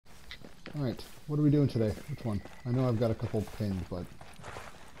Alright, what are we doing today? Which one? I know I've got a couple pinned, but...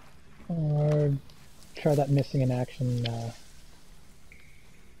 Try that missing in action,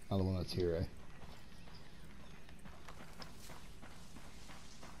 Oh, the one that's here, eh?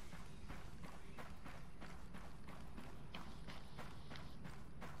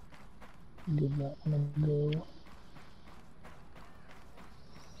 give that one a go.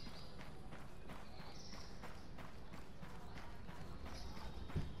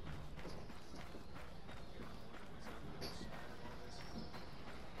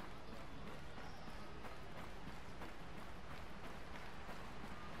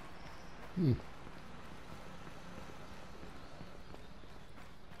 Hmm.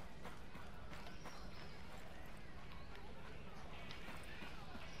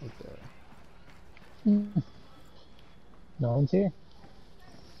 Right there. No one's here.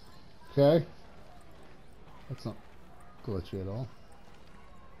 Okay. That's not glitchy at all.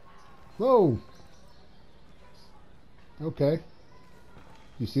 Whoa! Okay.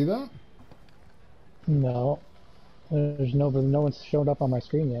 You see that? No. No one's showed up on my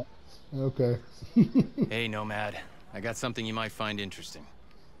screen yet. Okay. Hey, Nomad. I got something you might find interesting.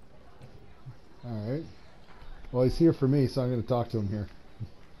 Alright. Well, he's here for me, so I'm going to talk to him here.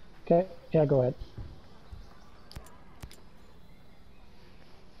 Okay, yeah, go ahead.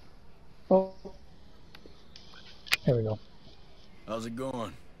 Oh. There we go. How's it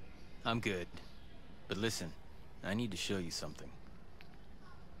going? I'm good. But listen, I need to show you something.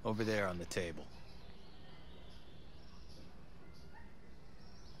 Over there on the table.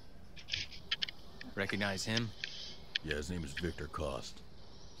 Recognize him? Yeah, his name is Victor Cost.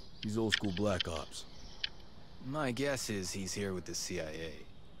 He's old school Black Ops. My guess is he's here with the CIA.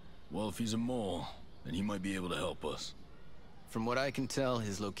 Well, if he's a mole, then he might be able to help us. From what I can tell,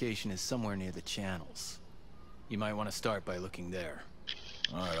 his location is somewhere near the channels. You might want to start by looking there.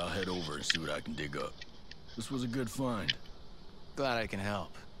 Alright, I'll head over and see what I can dig up. This was a good find. Glad I can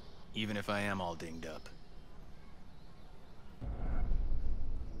help, even if I am all dinged up.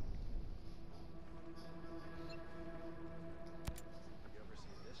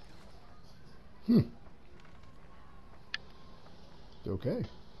 Okay.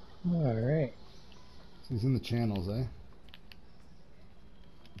 Alright. So he's in the channels, eh?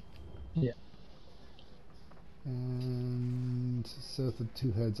 Yeah. And south of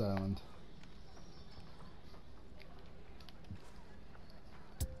Two Heads Island.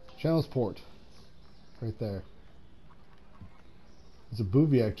 Channels Port. Right there. There's a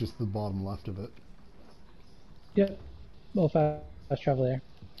booviac just at the bottom left of it. Yep. Well, fast travel there.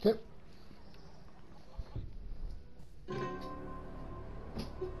 Okay.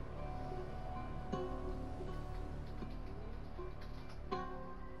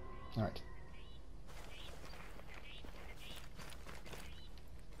 Alright.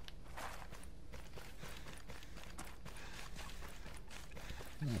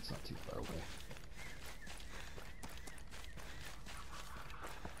 That's not too far away.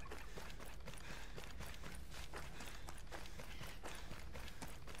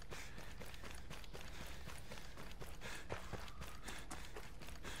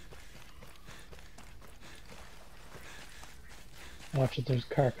 Watch it, there's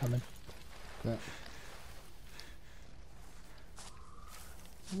a car coming. Yeah.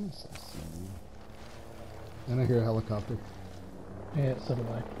 Yes, I see. And I hear a helicopter. Yeah, so do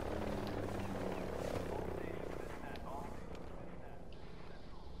I.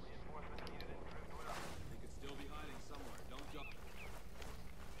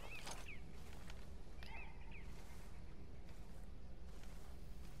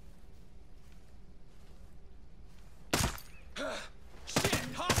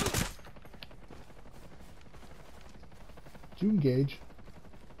 Did you engage?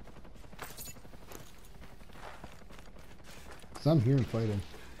 'Cause I'm here and fighting.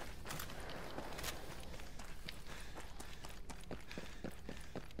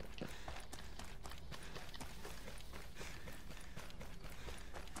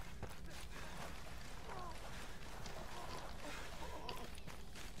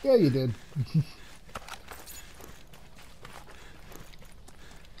 Yeah, you did.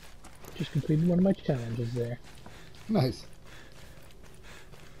 Just completed one of my challenges there. Nice.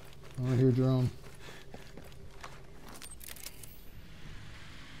 I want to hear drone.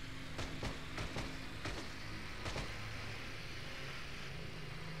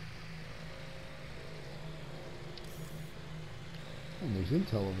 And there's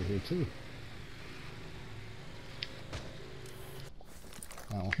intel over here too.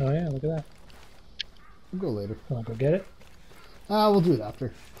 Oh, Oh yeah, look at that. we'll go later. Wanna go get it? We'll do it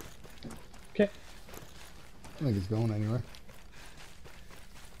after. Okay. I think it's going anywhere.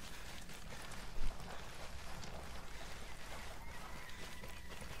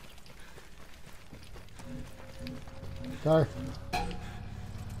 Car. I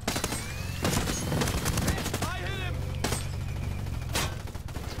hit him.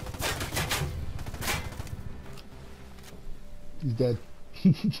 He's dead.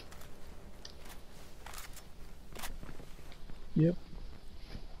 Yep.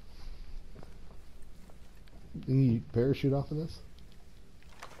 Can you parachute off of this?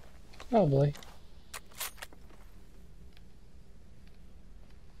 Probably.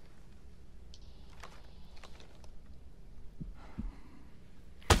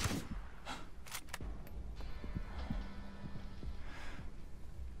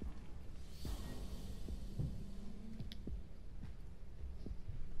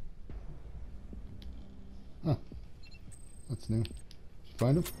 Huh. That's new. Did you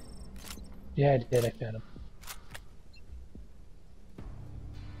find him? Yeah, I did. I found him.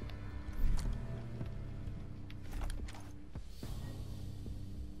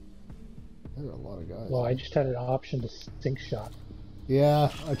 There are a lot of guys. Well, I just had an option to sink shot.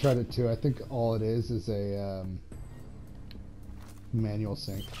 Yeah, I tried it too. I think all it is a manual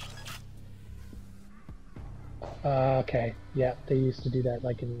sync. Okay. Yeah, they used to do that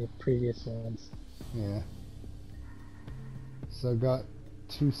like in the previous ones. Yeah. So I've got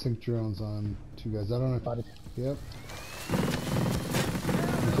 2 sync drones on 2 guys. I don't know if... Spotted. Yep.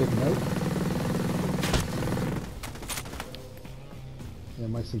 You taking out? Yeah,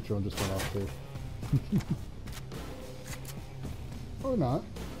 my sync drone just went off too. Or not.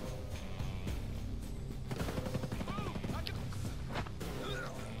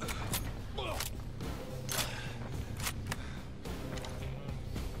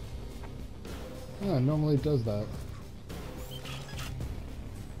 Yeah, normally it does that.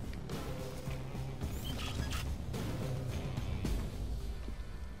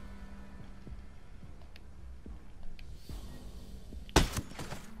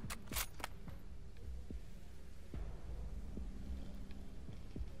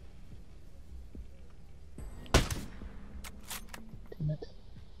 Damn it.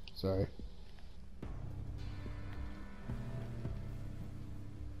 Sorry.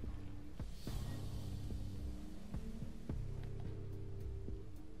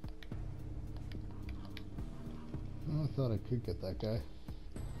 Oh, I thought I could get that guy.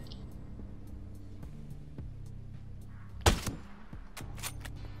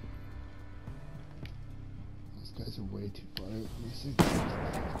 Those guys are way too far out. Let me see.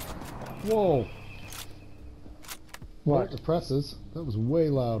 Whoa! What? The presses. That was way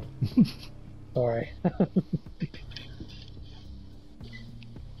loud. Sorry.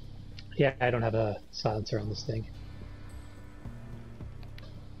 Yeah, I don't have a silencer on this thing.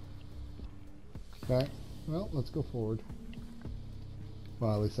 Okay. Well, let's go forward.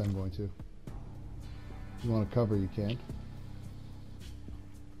 Well, at least I'm going to. If you want to cover, you can.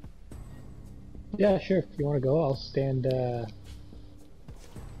 Yeah, sure. If you want to go, I'll stand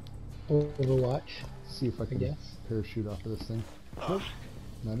overwatch. See if I can guess. parachute off of this thing. Nope.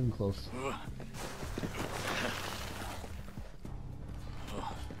 Not even close. Oh,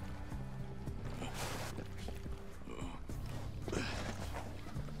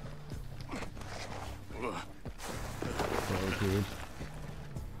 dude.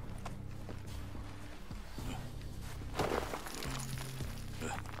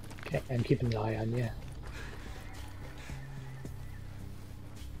 Okay, I'm keeping an eye on you.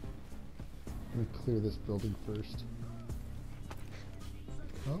 I'm gonna clear this building first.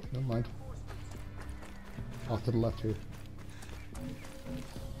 Oh, never mind. Off to the left here.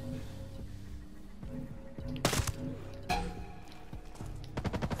 I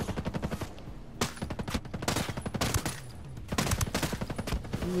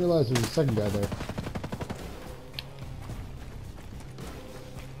didn't realize there was a second guy there.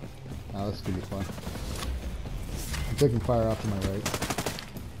 Oh, this is gonna be fun. I'm taking fire off to my right.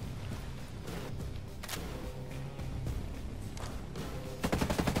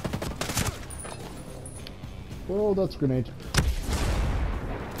 Oh, that's a grenade.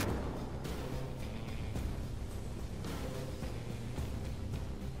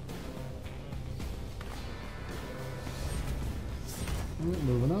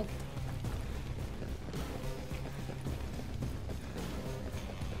 Moving up.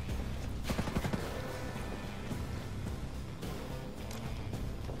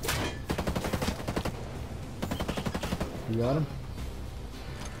 You got him?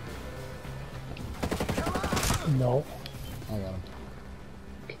 No. I got him.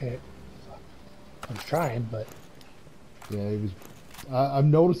 Okay. I'm trying, but Yeah, he was...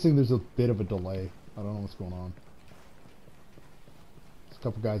 I'm noticing there's a bit of a delay. I don't know what's going on. There's a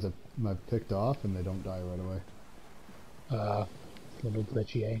couple guys I've picked off and they don't die right away. a little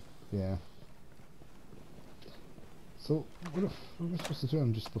glitchy, eh? Yeah. So, what am I supposed to do?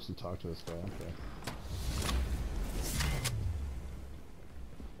 I'm just supposed to talk to this guy. Okay.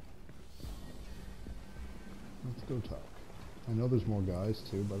 Let's go talk. I know there's more guys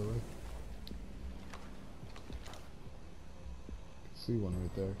too, by the way. I can see one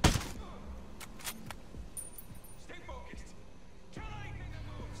right there. Stay focused. Kill anything that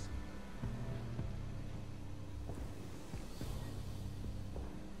moves.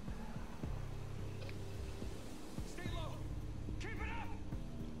 Stay low. Keep it up.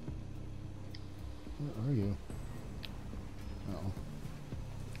 Where are you? Uh-oh.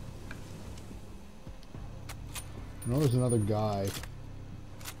 I know there's another guy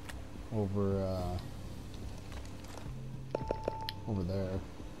over over there.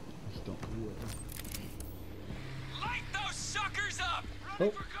 I just don't know where. Light those suckers up. Oh.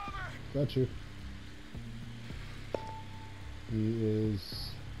 Running for cover. Got you. He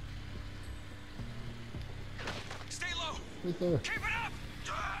is Stay low. right there. Keep it up.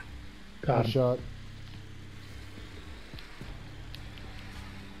 Got Good him. shot.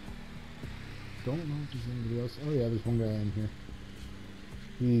 Don't know if there's anybody else. Oh yeah, there's one guy in here.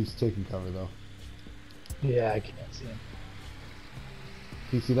 He's taking cover though. Yeah, I can't see him.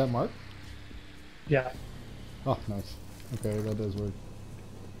 Can you see that mark? Yeah. Oh, nice. Okay, that does work.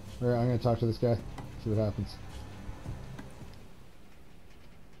 Alright, I'm gonna talk to this guy. See what happens.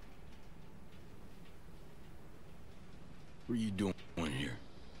 What are you doing here?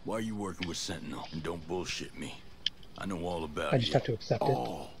 Why are you working with Sentinel? And don't bullshit me. I know all about I just you. have to accept it.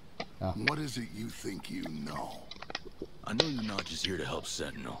 Oh, Ah. what is it you think you know? I know you're not just here to help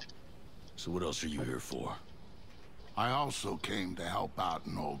Sentinel. So what else are you here for? I also came to help out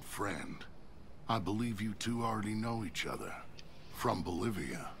an old friend. I believe you two already know each other. From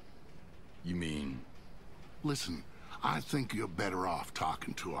Bolivia. You mean... Listen, I think you're better off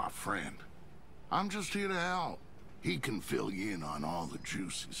talking to our friend. I'm just here to help. He can fill you in on all the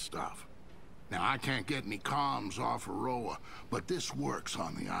juicy stuff. Now, I can't get any comms off Aroa, but this works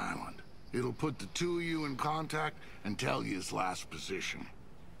on the island. It'll put the two of you in contact and tell you his last position.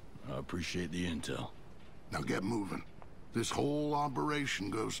 I appreciate the intel. Now get moving. This whole operation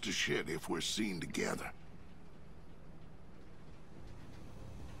goes to shit if we're seen together.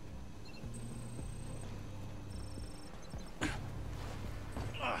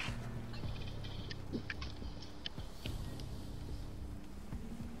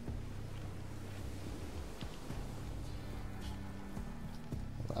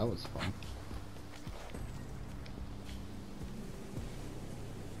 That was fun.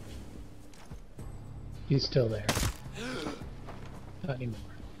 He's still there. Not anymore.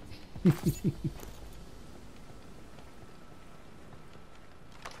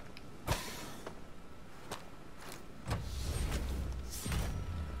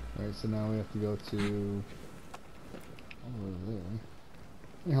 Alright, so now we have to go to over there.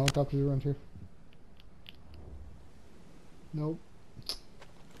 Any helicopters around here? Nope.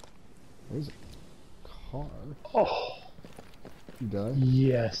 There's a car. Oh! You die?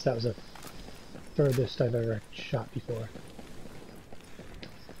 Yes, that was the furthest I've ever shot before.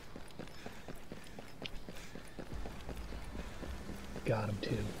 Got him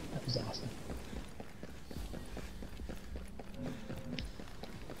too. That was awesome.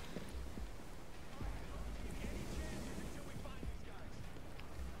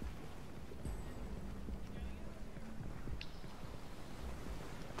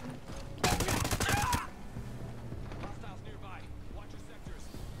 Hostiles nearby. Watch your sectors.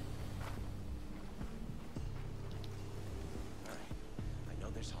 Alright. I know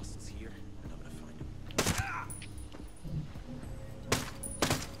there's hostiles here, and I'm gonna find them.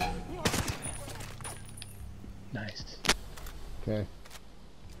 Nice. Okay.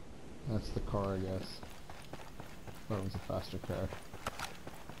 That's the car, I guess. Thought it was a faster car.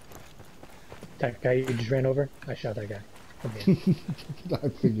 That guy you just ran over? I shot that guy. Okay. I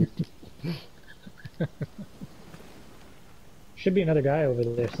figured. Should be another guy over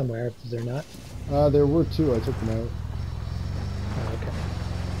there somewhere, is there not? There were two. I took them out. Oh, okay.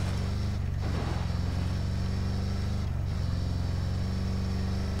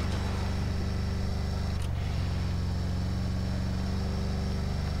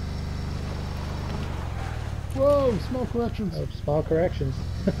 Whoa! Small corrections. Oh, small corrections.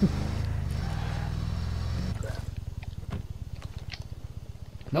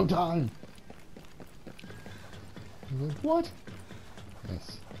 No time. I was like, what?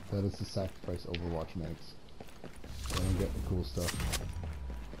 Yes, that is the sacrifice Overwatch makes. I don't get the cool stuff.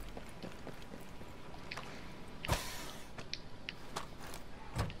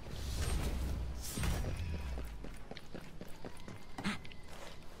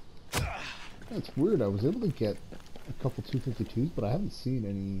 That's weird. I was able to get a couple 252s, but I haven't seen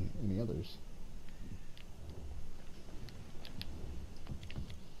any others.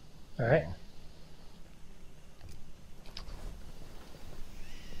 All right.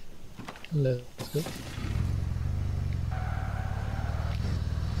 Let's go.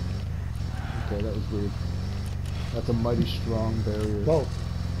 Okay, that was weird. That's a mighty strong barrier. Whoa.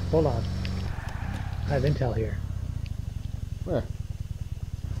 Hold on. I have intel here. Where?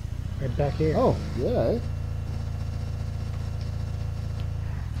 Right back here. Oh, yeah. Eh?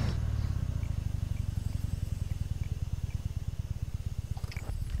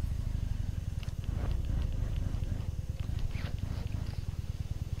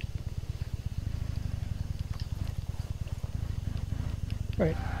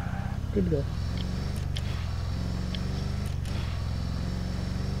 Right. Good to go.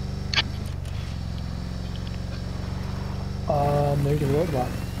 There's a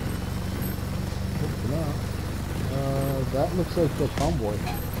roadblock. For now. That looks like the convoy.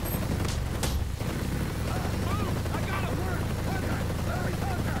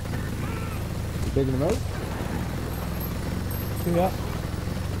 You taking them out? Yeah.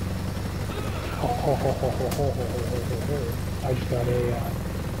 I just got a.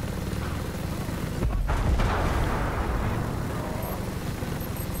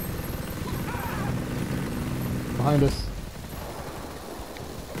 Behind us.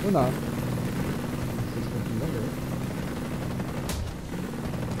 We're not.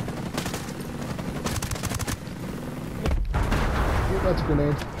 Oh, that's a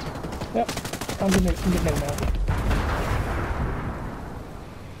grenade. Yep. I'm getting it now.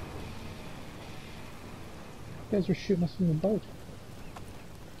 You guys were shooting us from the boat.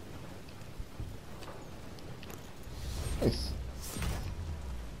 Nice.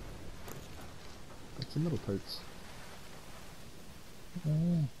 That's the middle parts.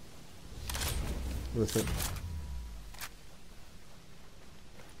 Worth it.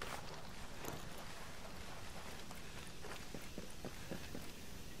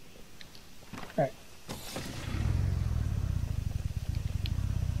 Alright.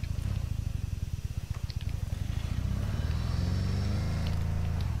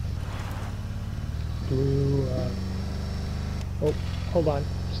 Blue, oh, hold on.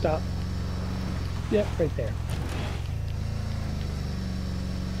 Stop. Yep, right there.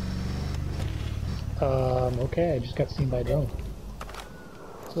 Okay, I just got seen by a drone.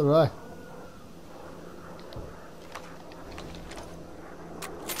 So did I.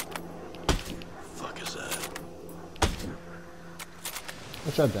 Fuck is that? I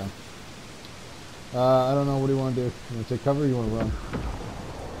shot down. I don't know, what do you want to do? You want to take cover or you want to run?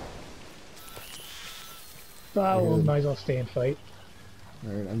 Well, might as well stay and fight.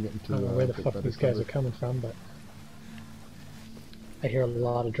 Alright, I'm getting to I don't know where the get fuck better these guys cover. are coming from, but I hear a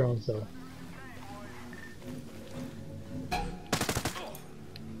lot of drones though.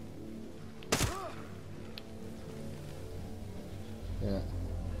 Yeah.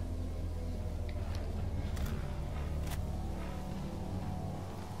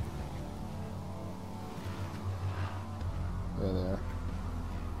 There they are.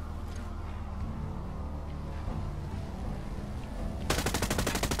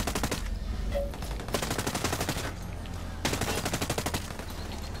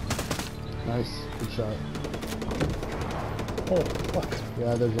 Nice. Good shot. Oh, fuck.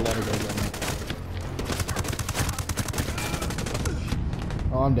 Yeah, there's a lot of guys down there.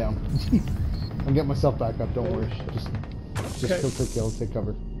 Oh, I'm down. I'm getting myself back up, don't worry. Just Okay. kill, quick kill, take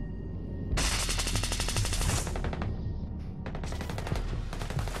cover.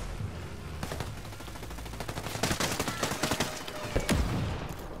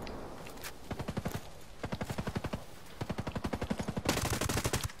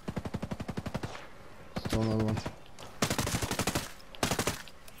 Still another one.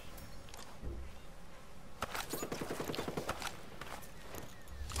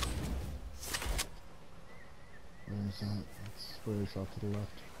 Where is that? It's where it's off to the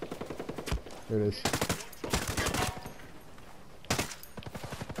left. There it is.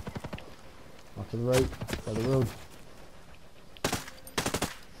 Off to the right, by the road.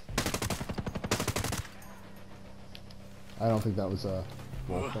 I don't think that was a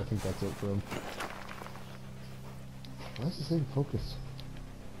wolf. I think that's it for him. Why is this thing focused?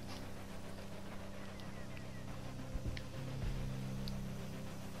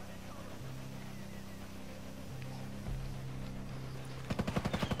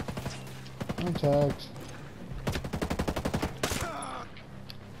 Contact.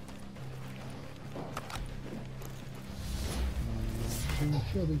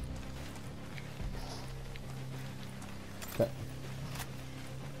 Shelby. Okay.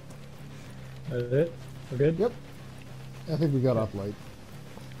 That's it? We're good? Yep. I think we got off light.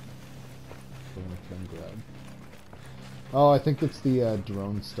 We're gonna try and grab. Oh, I think it's the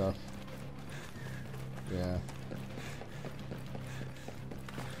drone stuff. Yeah.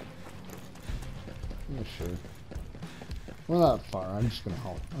 Yeah, sure. We're not far. I'm just gonna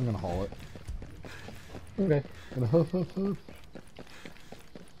haul. I'm gonna haul it. Okay. Gonna hoof, hoof, hoof.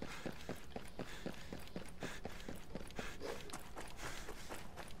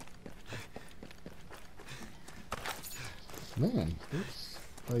 Man, it's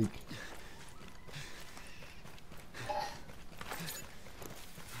like.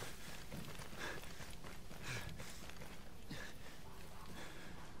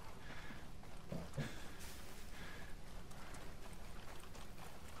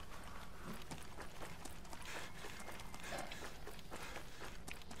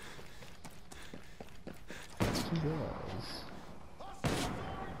 Two guys.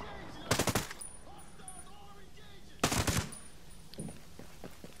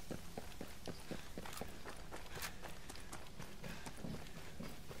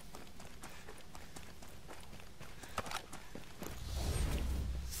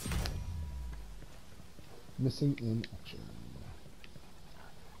 Missing in action.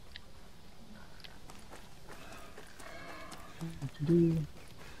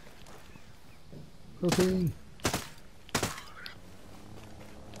 Propane.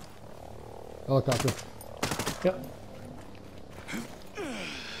 Helicopter. Yep.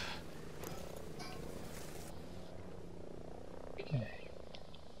 Okay.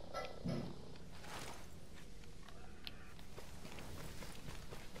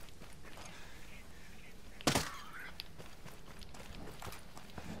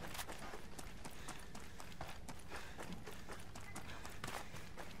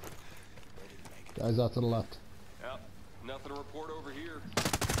 Guys out to the left. Yep. Nothing to report over here.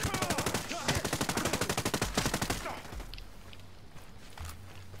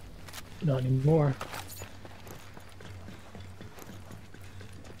 Not anymore.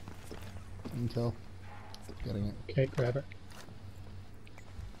 Intel. Getting it. Okay, grab it.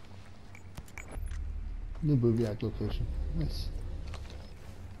 New Booviac location. Nice.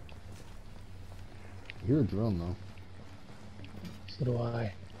 I hear a drone though. So do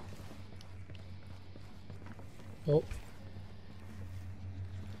I. Oh.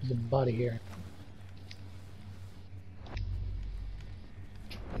 There's a body here.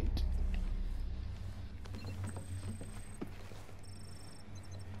 Wait.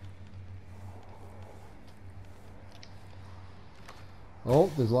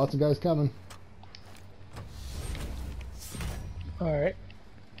 Oh, there's lots of guys coming. Alright.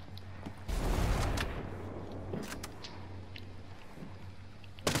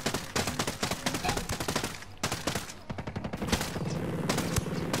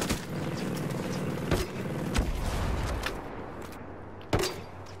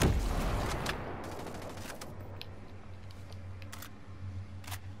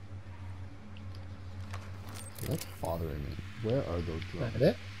 That's bothering me. Where are those drones? That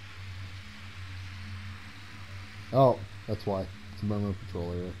it? Oh, that's why. It's a murmur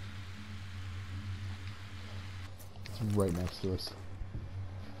patrol area. It's right next to us.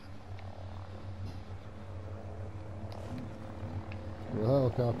 Your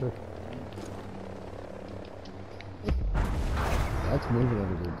helicopter. That's moving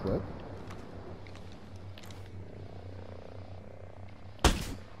at a good clip.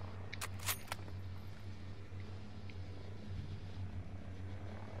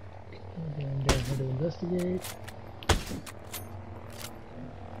 Going down here to investigate.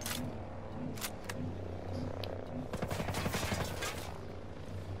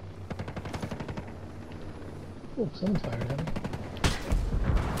 Oh, someone's fired at me.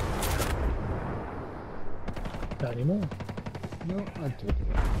 Not anymore. No, I took it.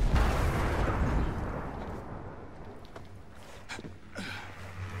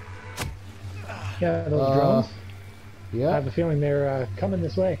 Yeah, those drones. I Yeah, have a feeling they're coming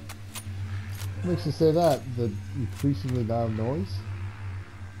this way. makes you say that. The increasingly loud noise.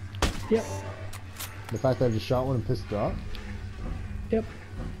 Yep. The fact that I just shot one and pissed it off. Yep.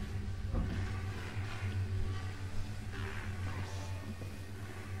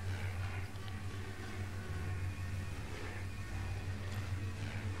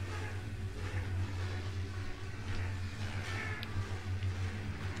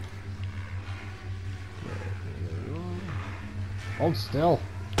 Hold still.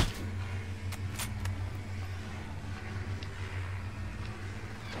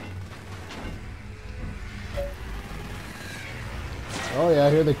 Oh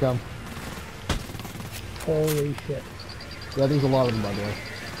yeah, here they come. Holy shit. Yeah, there's a lot of them by the way.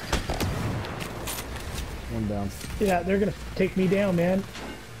 One down. Yeah, they're gonna take me down, man.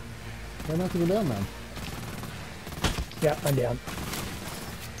 Try not to go down, man. Yeah, I'm down.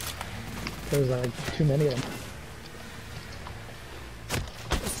 There's like too many of them.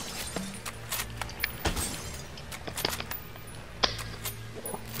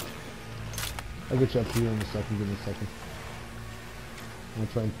 I'll get you up here in a second. Give me a second. I'm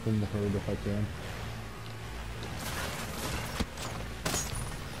gonna try and thin the herd if I can.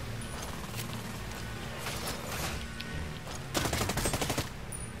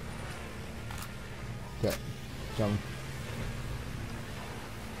 Okay, coming.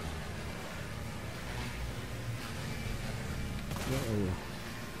 Where are you?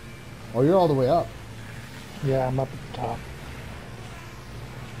 Oh, you're all the way up. Yeah, I'm up at the top.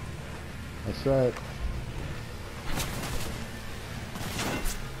 That's right.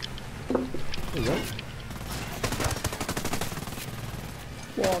 There you go.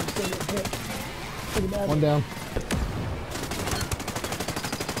 Whoa, I'm still getting hit. Pretty bad. One down.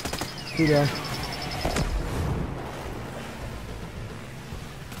 Two down.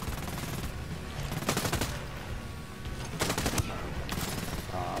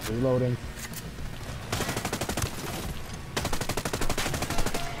 Reloading.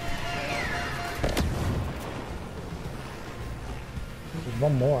 There's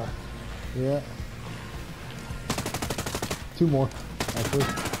one more. Yeah. Two more, actually.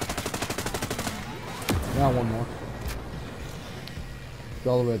 Now one more. It's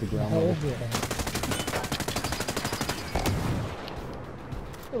all the way at the ground level. Oh, yeah.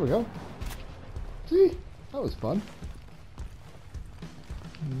 There we go. See? That was fun.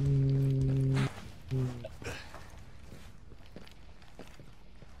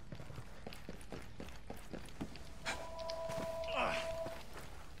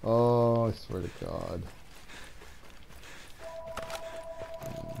 Oh, I swear to God.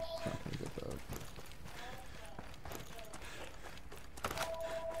 I'm just not gonna get that.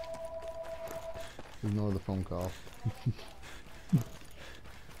 Ignore the phone call.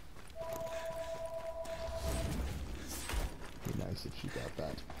 Be nice if she got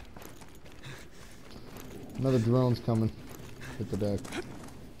that. Another drone's coming. Hit the deck.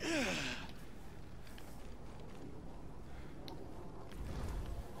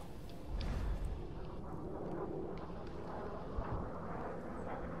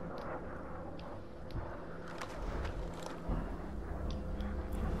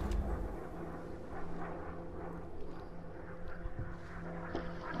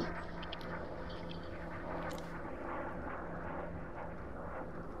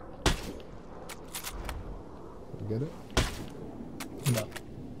 Get it? No.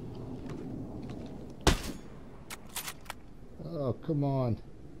 Oh, come on.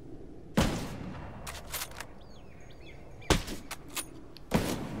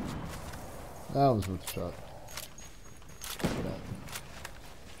 That was worth a shot. Look at that.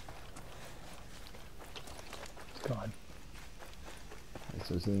 It's gone. Alright,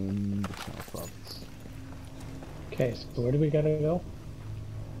 so it's in the Channel Province. Okay, so where do we gotta go?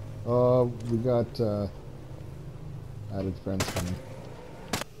 We got, added friends coming.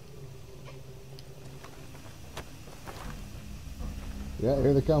 Yeah,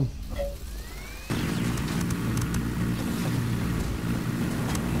 here they come.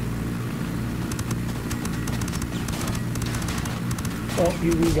 Oh,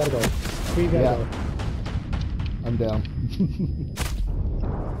 we gotta go. We gotta Yeah. go. I'm down.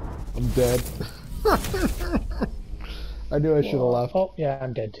 I'm dead. I knew I should have left. Oh, yeah,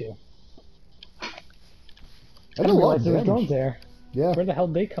 I'm dead too. I I did a didn't lot realize of there was damage. drones there. Yeah, Where the hell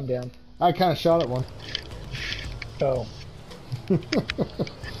did they come down? I kind of shot at one. Oh.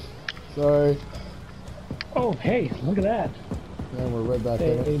 Sorry. Oh, hey, look at that. Yeah, we're right back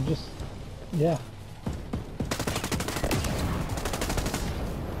They, in they it. just, yeah.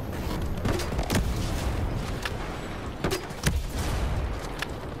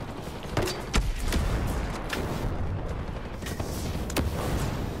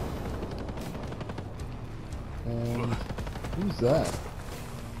 And who's that?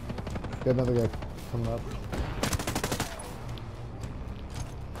 Got another guy coming up.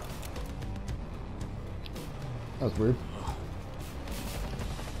 That was weird.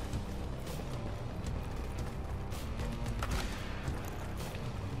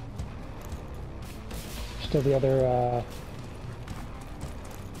 Still the other,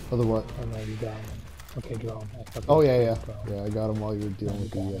 Other what? oh no, you got him. Okay, drone. I thought that Oh was yeah, a yeah. drone. Yeah, I got him while you were dealing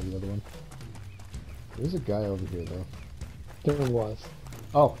with the other one. There's a guy over here though. There was.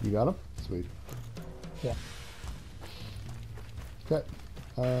 Oh, you got him? Sweet. Yeah. Okay.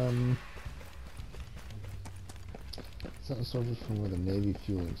 Sentence soldiers from where the Navy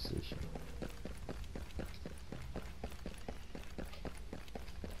fueling station.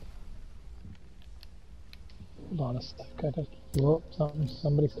 on a sec. I just... Whoop,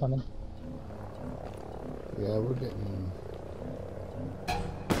 somebody's coming. Yeah, we're getting...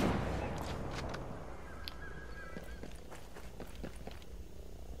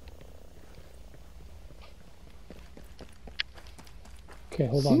 Okay,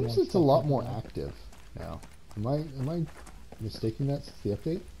 hold on. Seems it's a lot more active now. Am I mistaking that since the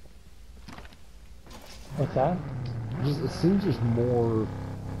update? What's that? It seems there's more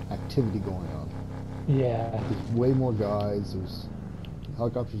activity going on. Yeah. There's way more guys. There's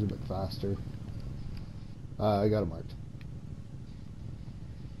helicopters a bit faster. I got it marked.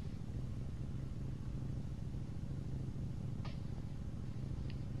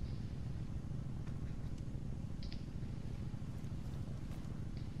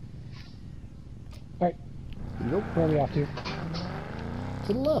 Alright. Nope. Where are we off to?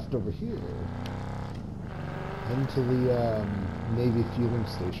 To the left over here. Into the Navy fueling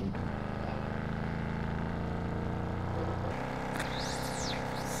station.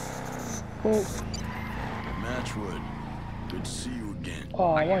 Oh. Matchwood, good to see you again.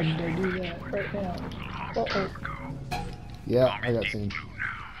 Oh, why did they do that right now? Uh-oh. Yeah, I got seen.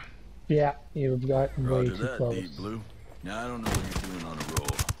 Yeah, you've got way Roger too that, close. Deep Blue. Now, I don't know what you're doing on a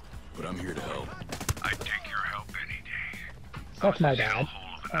roll, but I'm here to help. I'd take your help any day. That's my bad.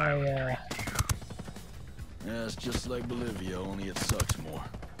 Yeah, it's just like Bolivia, only it sucks more.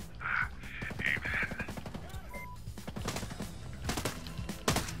 Amen.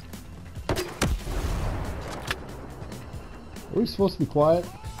 Are we supposed to be quiet?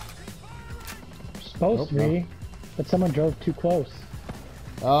 Supposed to Nope, be, no. but someone drove too close.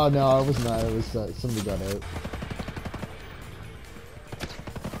 Oh no, it was not. It was somebody got out.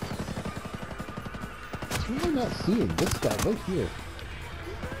 Who am I not seeing? This guy right here.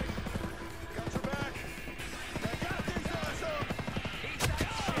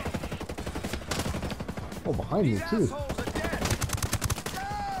 Oh, behind me too.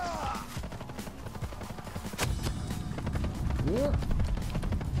 Yeah.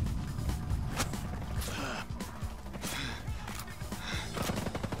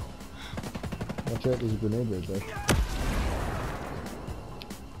 Watch out, there's a grenade right there.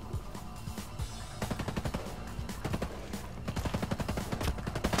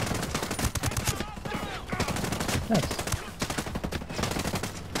 Nice.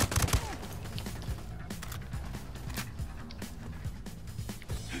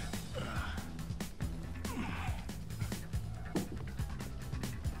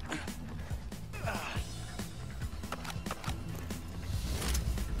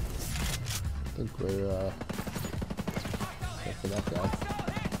 I think we're set for that guy.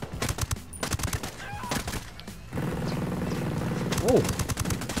 Whoa!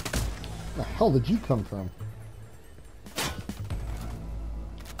 Where the hell did you come from?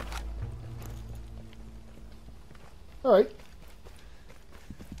 Alright.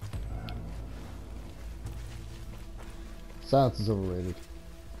 Silence is overrated.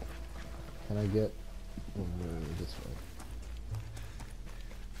 Can I get over this way?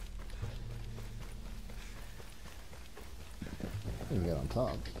 I can get on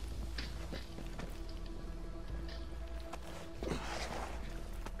top.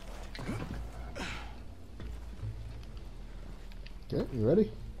 Okay, you ready?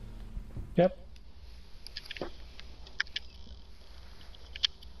 Yep.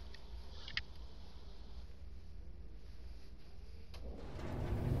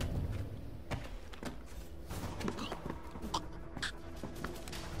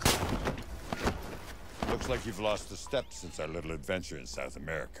 Looks like you've lost a step since our little adventure in South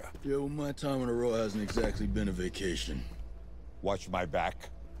America. Yeah, well, my time on the road hasn't exactly been a vacation. Watch my back.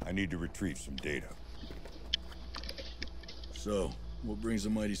 I need to retrieve some data. So, what brings the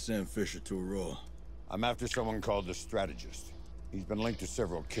mighty Sam Fisher to Aurora? I'm after someone called the Strategist. He's been linked to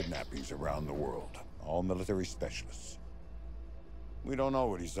several kidnappings around the world, all military specialists. We don't know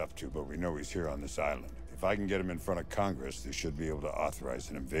what he's up to, but we know he's here on this island. If I can get him in front of Congress, they should be able to authorize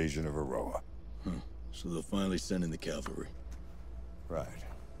an invasion of Aurora. Huh. So they'll finally send in the cavalry. Right.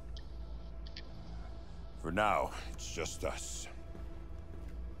 For now, it's just us.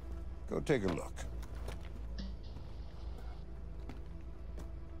 Go take a look.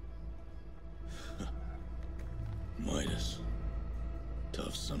 Midas.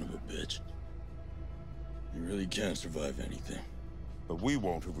 Tough son of a bitch. You really can't survive anything. But we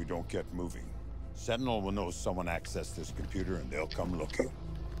won't if we don't get moving. Sentinel will know someone accessed this computer and they'll come looking.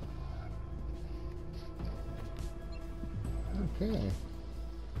 Okay.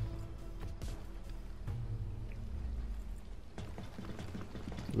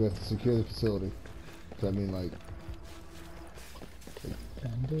 We have to secure the facility. Does that mean like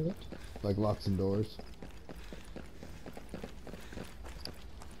Can do it. locks and doors?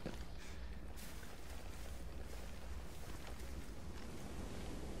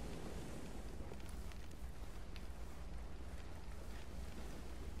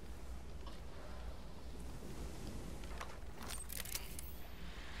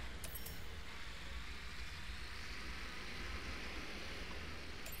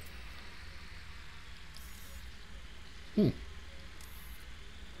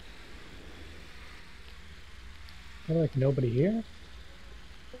 Like nobody here?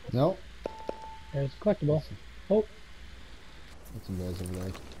 No. There's a collectible. Oh, Got some guys over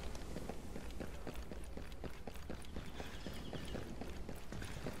there.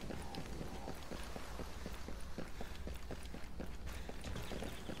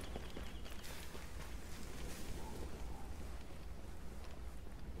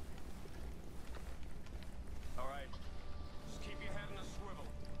 All right. Just keep your head on a swivel.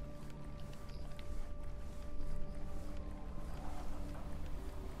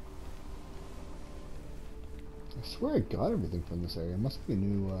 I swear I got everything from this area. It must be a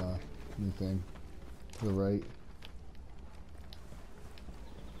new thing. To the right.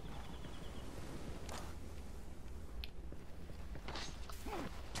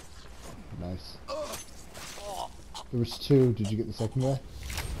 Nice. There was two. Did you get the second guy?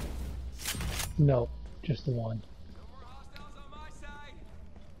 no, just the one. No more hostiles on my side.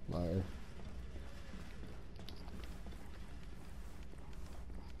 Liar.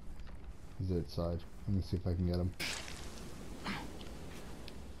 He's outside. Let me see if I can get him.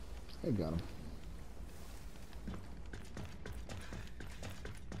 I got him.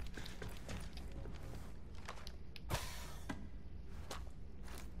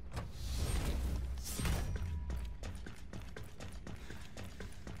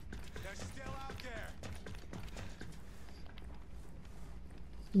 They're still out there.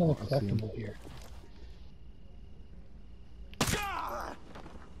 No I see him. collectible here.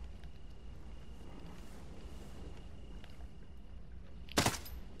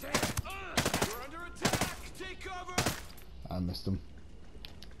 We're under attack. Take cover. I missed him.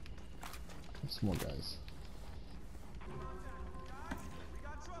 There's some more guys. Guys, we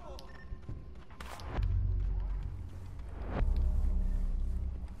got trouble.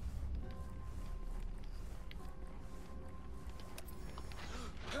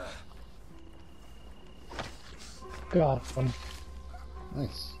 Got him.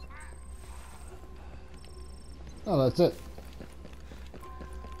 Nice. Oh, that's it.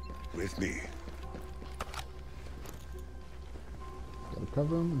 With me. Gotta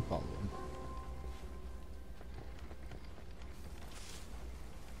cover him and follow him.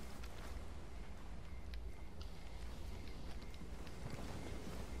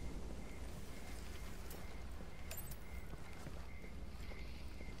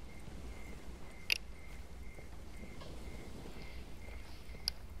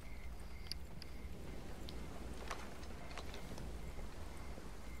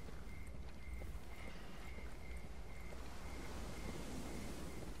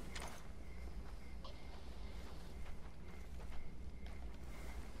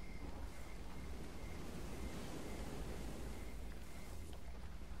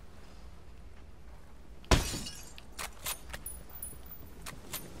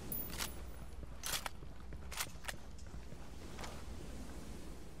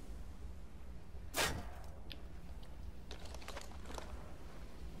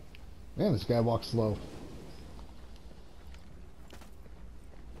 Man, this guy walks slow.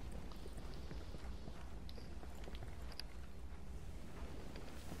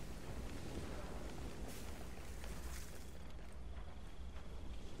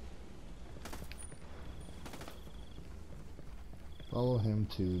 Follow him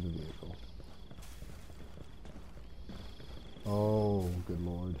to the vehicle. Oh, good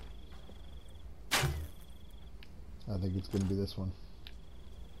lord. I think it's going to be this one.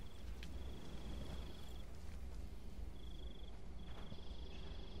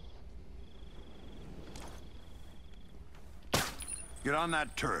 Get on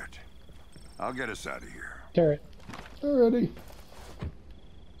that turret. I'll get us out of here. Turret. Alrighty.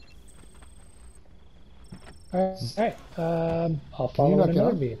 Alright, I'll you follow not in get another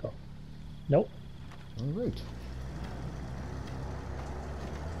on? vehicle. Nope. Alright.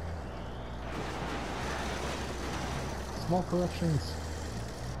 Small corrections.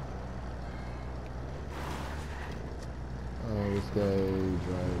 Oh, this guy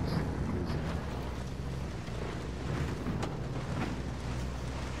drives crazy.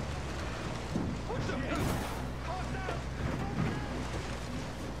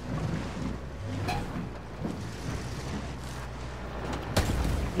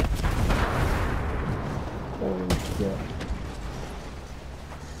 Holy shit.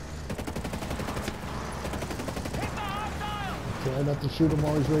 Try not to shoot him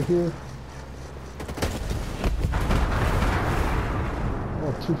while he's right here.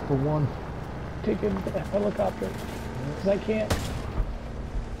 Oh, 2 for 1. Take him to the helicopter. Because I can't.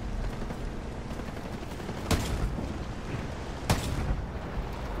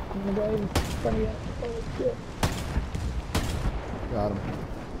 I'm gonna go in front of you. Holy shit. Got him.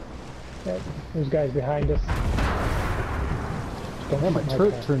 Okay, there's guys behind us. Don't Man, my shoot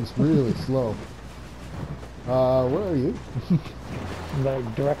turret car. turns really slow. Where are you? I'm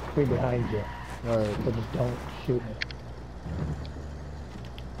like directly behind you, Alright. so just don't shoot me.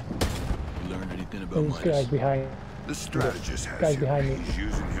 You learned anything about There's guys Midas? behind. The strategist has Guys him. behind me. He's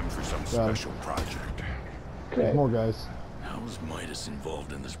using him for some Got him. special project. There's Okay. more guys. How was Midas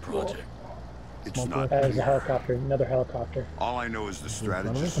involved in this project? It's Smoke not There's a clear. helicopter, another helicopter. All I know is the front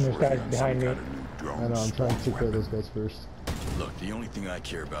of us? strategist And is there's guys working on behind some me. kind of new drone I know, I'm trying to swarm take care of weapon. those guys first. Look, the only thing I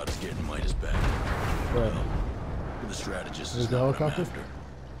care about is getting Midas back. Right. But the strategist There's is the not what I'm helicopter?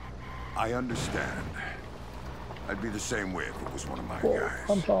 I understand. I'd be the same way if it was one of my Whoa, guys.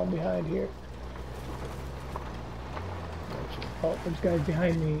 I'm falling behind here. Oh, there's guys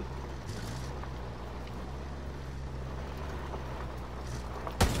behind me.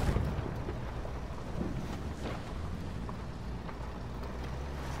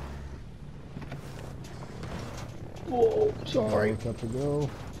 Whoa, sorry. Helicopter go.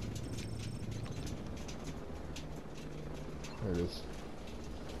 There it is.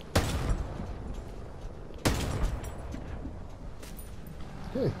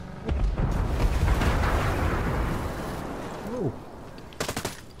 Okay. Oh,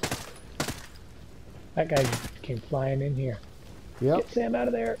 That guy came flying in here. yep. Get Sam out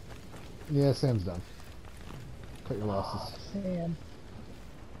of there. Yeah, Sam's done. Cut your losses. Sam.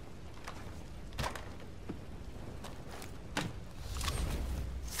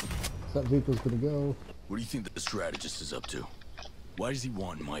 That vehicle's gonna go. What do you think the strategist is up to? Why does he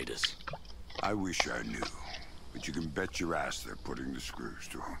want Midas? I wish I knew, but you can bet your ass they're putting the screws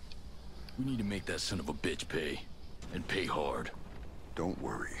to him. We need to make that son of a bitch pay. And pay hard. Don't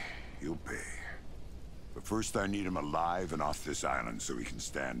worry, he'll pay. But first I need him alive and off this island so he can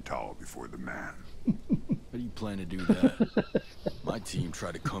stand tall before the man. How do you plan to do that? My team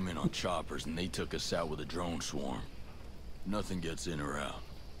tried to come in on choppers and they took us out with a drone swarm. Nothing gets in or out.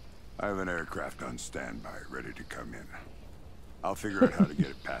 I have an aircraft on standby, ready to come in. I'll figure out how to get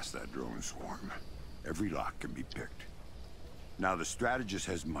it past that drone swarm. Every lock can be picked. Now the strategist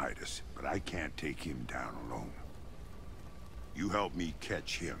has Midas, but I can't take him down alone. You help me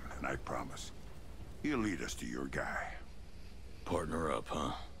catch him, and I promise, he'll lead us to your guy. Partner up,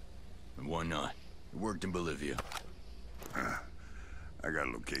 huh? And why not? It worked in Bolivia. I got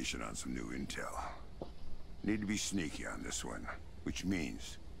a location on some new intel. Need to be sneaky on this one, which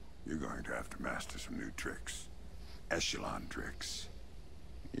means you're going to have to master some new tricks. Echelon tricks.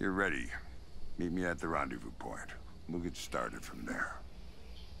 You're ready. Meet me at the rendezvous point. We'll get started from there.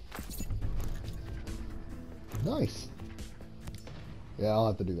 Nice. Yeah, I'll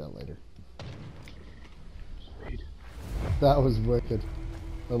have to do that later. Sweet. That was wicked.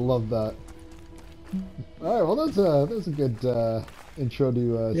 I love that. All right, well that's a good intro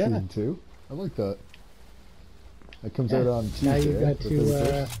to Yeah. season 2. I like that. That comes Yeah, out on Tuesday. now you've got the to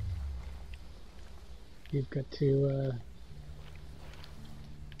 31st. you've got to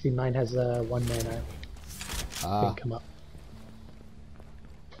see, mine has a one-man army Ah, thing come up.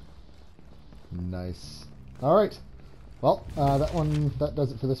 nice. All right. Well, that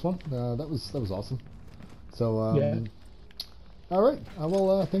does it for this one. That was awesome. So Yeah. all right. I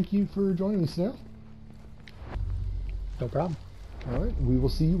will thank you for joining us now. No problem. All right. We will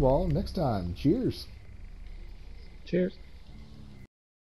see you all next time. Cheers. Cheers.